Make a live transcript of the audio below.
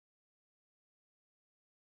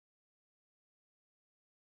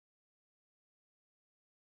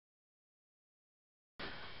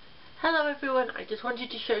Hello everyone, I just wanted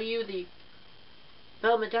to show you the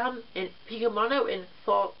Belle Madame in Picco Mono in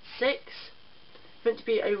 4-6. It's meant to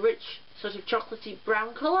be a rich sort of chocolatey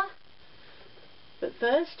brown colour. But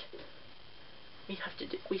first, we have to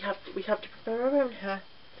prepare our own hair.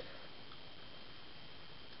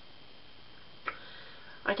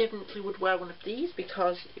 I definitely would wear one of these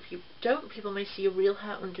because if you don't, people may see your real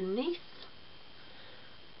hair underneath.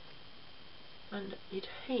 And you'd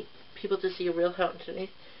hate people to see your real hair underneath.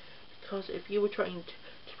 Because if you were trying to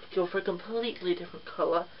go for a completely different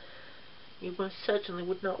colour, you most certainly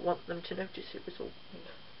would not want them to notice it was all pink.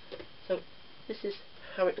 So this is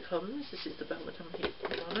how it comes. This is the Belle Madame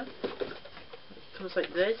Picco Mono. It comes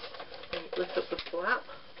like this, and you lift up the flap.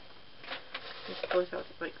 You pull it out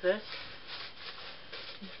like this.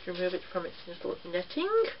 You have to remove it from its little netting.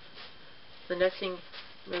 The netting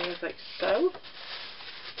moves like so.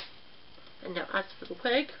 And now as for the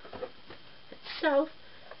wig itself,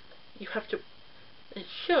 you have to, it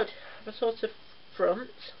should have a sort of front,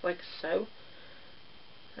 like so,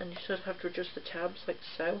 and you sort of have to adjust the tabs, like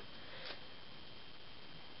so.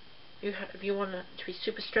 If you want it to be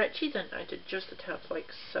super stretchy, then I'd adjust the tabs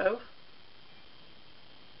like so.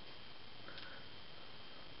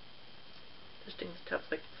 Adjusting the tabs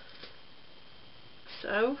like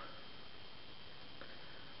so.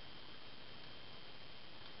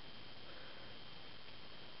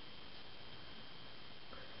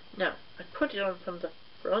 Now, I put it on from the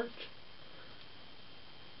front.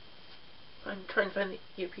 I'm trying to find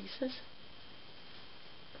the earpieces.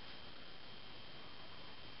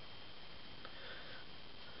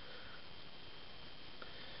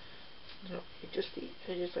 Now, you adjust the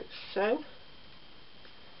edges like so.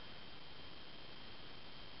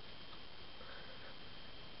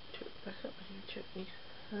 Turn it back up and you check the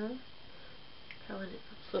hair. Curling it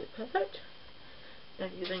absolutely perfect. Now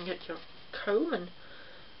you then get your comb, and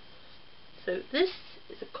so this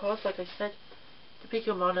is of course, like I said, the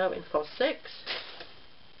Picco Mono in 4-6. A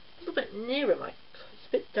little bit nearer it's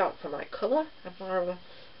a bit dark for my colour. I'm more of a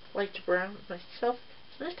lighter brown myself.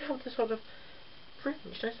 It's nice to have this sort of fringe.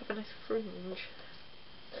 Nice to have a nice fringe.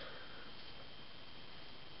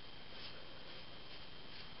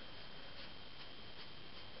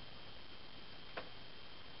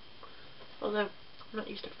 Although I'm not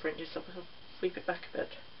used to fringes, so I'll sweep it back a bit.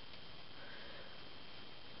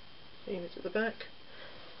 Leave it at the back.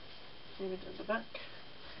 Leave it at the back.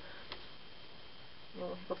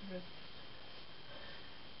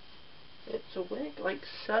 It's a wig, like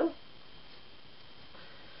so.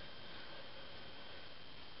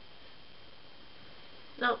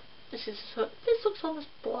 Now, this looks almost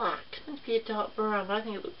black. It's meant to be a dark brown, but I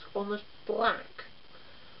think it looks almost black.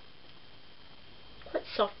 Quite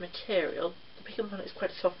soft material. The Picco Mono is quite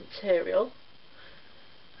a soft material.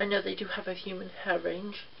 I know they do have a human hair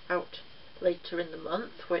range out later in the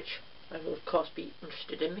month, which I will of course be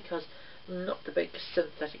interested in because I'm not the biggest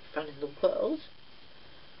synthetic fan in the world.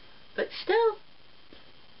 But still,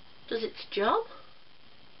 does its job.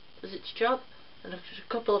 Does its job. And after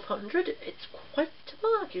a couple of hundred, it's quite a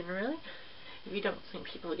bargain, really. If you don't think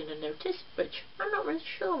people are going to notice, which I'm not really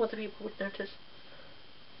sure whether people would notice.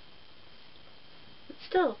 But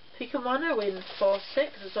still, Picco Mono in 4-6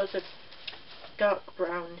 is sort of dark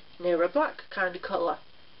brown, near a black kind of colour.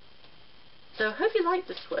 So I hope you like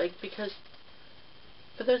this wig, because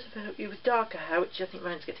for those of you with darker hair, which I think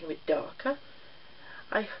mine's getting a bit darker,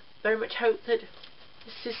 I very much hope that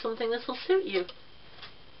this is something that will suit you.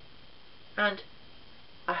 And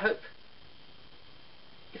I hope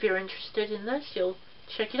if you're interested in this, you'll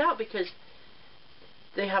check it out, because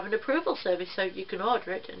they have an approval service, so you can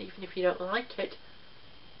order it, and even if you don't like it,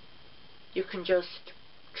 you can just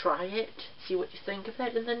try it, see what you think of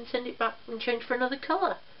it, and then send it back and change for another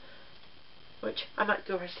colour. Which I might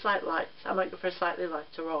go for a slight light. I might go for a slightly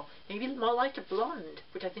lighter, or maybe more lighter blonde,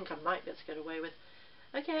 which I think I might be able to get away with.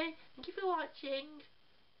 Okay, thank you for watching.